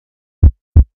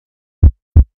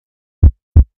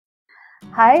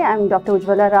Hi, I'm Dr.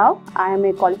 Ujwala Rao. I am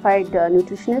a qualified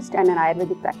nutritionist and an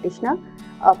Ayurvedic practitioner,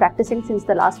 practicing since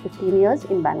the last 15 years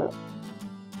in Bangalore.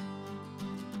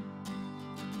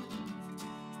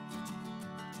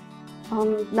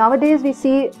 Nowadays, we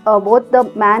see both the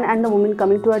man and the woman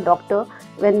coming to a doctor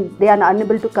when they are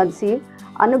unable to conceive.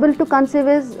 Unable to conceive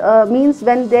means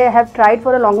when they have tried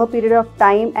for a longer period of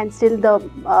time and still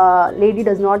the lady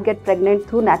does not get pregnant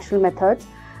through natural methods.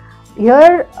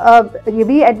 Here,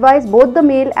 we advise both the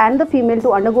male and the female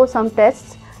to undergo some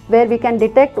tests where we can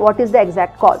detect what is the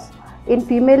exact cause. In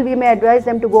female, we may advise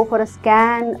them to go for a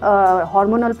scan,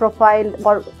 hormonal profile,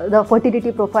 or the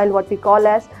fertility profile, what we call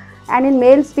as. And in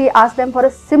males, we ask them for a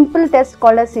simple test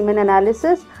called as semen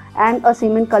analysis and a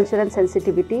semen culture and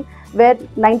sensitivity, where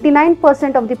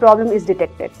 99% of the problem is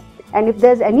detected. And if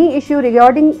there's any issue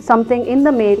regarding something in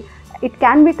the male, it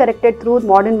can be corrected through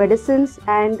modern medicines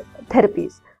and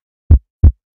therapies.